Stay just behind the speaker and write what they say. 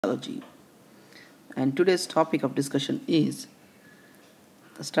Microbiology, and today's topic of discussion is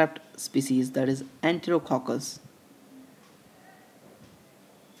the strep species, that is Enterococcus.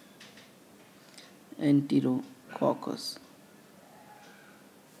 Enterococcus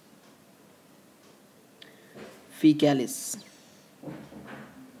faecalis.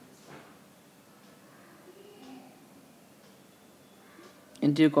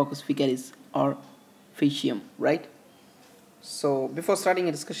 Enterococcus faecalis, or faecium, right? So before starting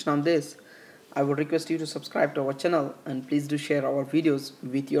a discussion on this, I would request you to subscribe to our channel and please do share our videos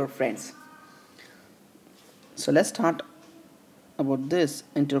with your friends. So let's start about this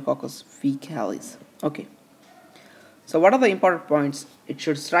Enterococcus faecalis. Okay. So what are the important points it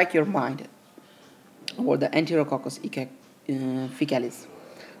should strike your mind about the Enterococcus faecalis?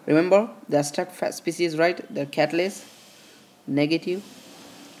 Remember, they are strep species, right? They're catalase, negative,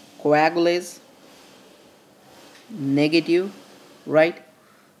 coagulase, negative, right?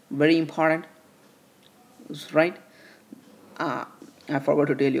 Very important, right? I forgot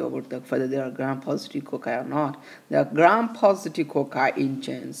to tell you about whether they are gram-positive cocci or not. They are gram-positive cocci in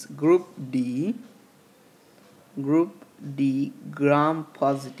chains. Group D,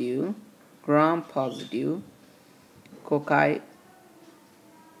 gram-positive cocci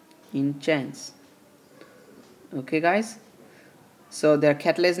in chains. Okay, guys. So they are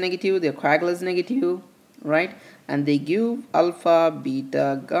catalase negative, they are coagulase negative, right? And they give alpha,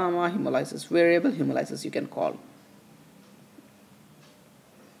 beta, gamma hemolysis, variable hemolysis you can call.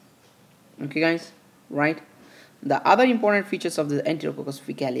 Okay, guys, right? The other important features of the Enterococcus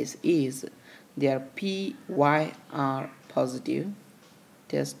faecalis is they are PYR positive,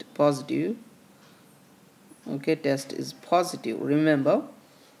 test positive. Okay, test is positive, remember.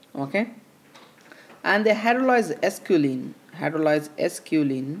 Okay, and they hydrolyze esculin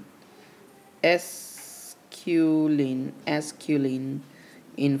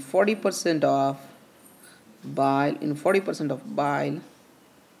in 40% of bile,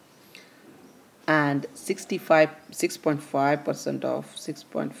 and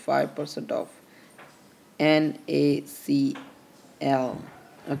 6.5% of NaCl.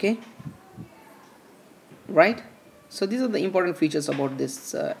 Okay, right? So these are the important features about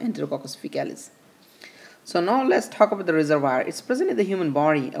this Enterococcus faecalis. So now let's talk about the reservoir. It's present in the human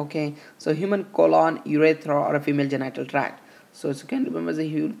body. Okay, so human colon, urethra, or a female genital tract. So you can remember the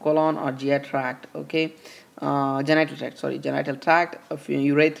human colon or GI tract. Okay, genital tract of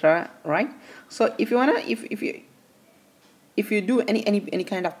urethra, right? So if you wanna, if you do any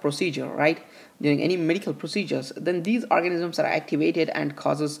kind of procedure, right, during any medical procedures, then these organisms are activated and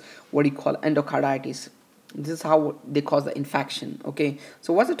causes what you call endocarditis. This is how they cause the infection. Okay,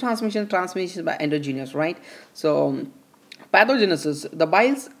 so what's the transmission by endogenous, right? So pathogenesis, the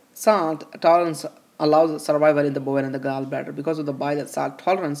bile salt tolerance allows survival in the bowel and the gallbladder. Because of the bile salt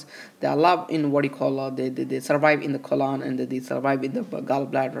tolerance, they allow in what you call they survive in the colon and they survive in the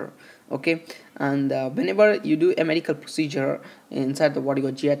gallbladder. Okay, and whenever you do a medical procedure inside the what you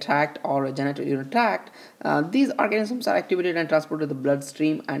call GI tract or a genital urinary tract, these organisms are activated and transported to the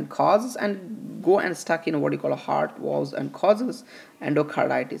bloodstream and causes and go and stuck in what you call a heart walls and causes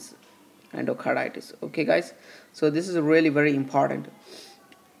endocarditis. Okay, guys, so this is really very important.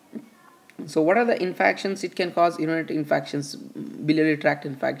 So what are the infections it can cause? Urinary infections, biliary tract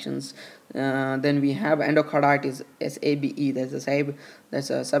infections. Then we have endocarditis, SABE. That's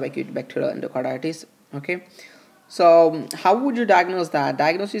a subacute bacterial endocarditis. Okay, so how would you diagnose that?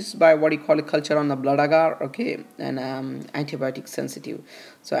 Diagnosis by what you call a culture on the blood agar. Okay, and antibiotic sensitive.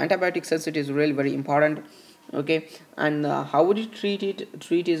 So antibiotic sensitive is really very important. Okay, and how would you treat it?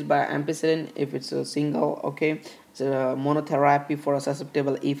 Treat is by ampicillin if it's a single. Okay, it's a monotherapy for a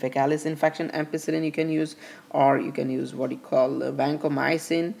susceptible E. faecalis infection. Ampicillin you can use, or you can use what you call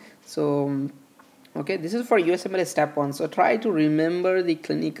vancomycin. So okay, this is for USMLE step 1. So try to remember the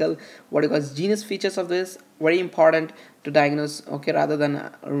clinical what you call genus features of this. Very important to diagnose. Okay, rather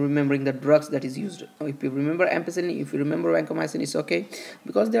than remembering the drugs that is used. If you remember ampicillin, if you remember vancomycin, it's okay,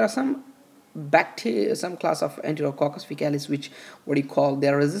 because there are some bacteria, some class of Enterococcus faecalis which what you call they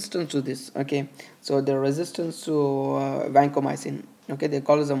are resistant to this. Okay, so they're resistant to vancomycin. Okay, they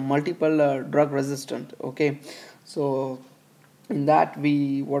call it a multiple drug resistant. Okay, so in that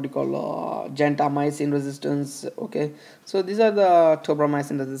we what you call gentamicin resistance. Okay, so these are the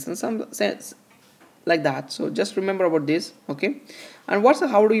tobramycin resistance. like that. So just remember about this, okay? And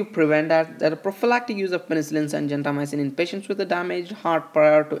how do you prevent that? That a prophylactic use of penicillins and gentamicin in patients with a damaged heart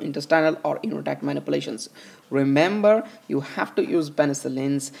prior to intestinal or urotract manipulations. Remember, you have to use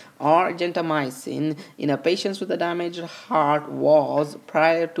penicillins or gentamicin in a patients with a damaged heart was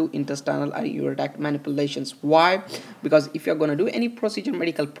prior to intestinal or urotract manipulations. Why? Because if you're going to do any procedure,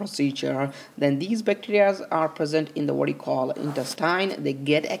 medical procedure, then these bacteria are present in the what you call intestine. They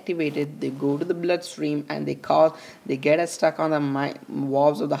get activated, they go to the bloodstream, and they get stuck on the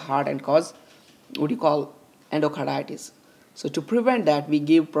valves of the heart and cause what you call endocarditis. So to prevent that, we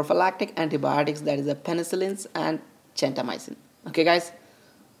give prophylactic antibiotics, that is the penicillins and gentamicin. Okay guys,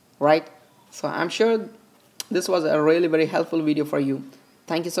 right? So I'm sure this was a really very helpful video for you.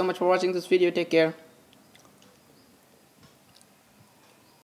 Thank you so much for watching this video. Take care.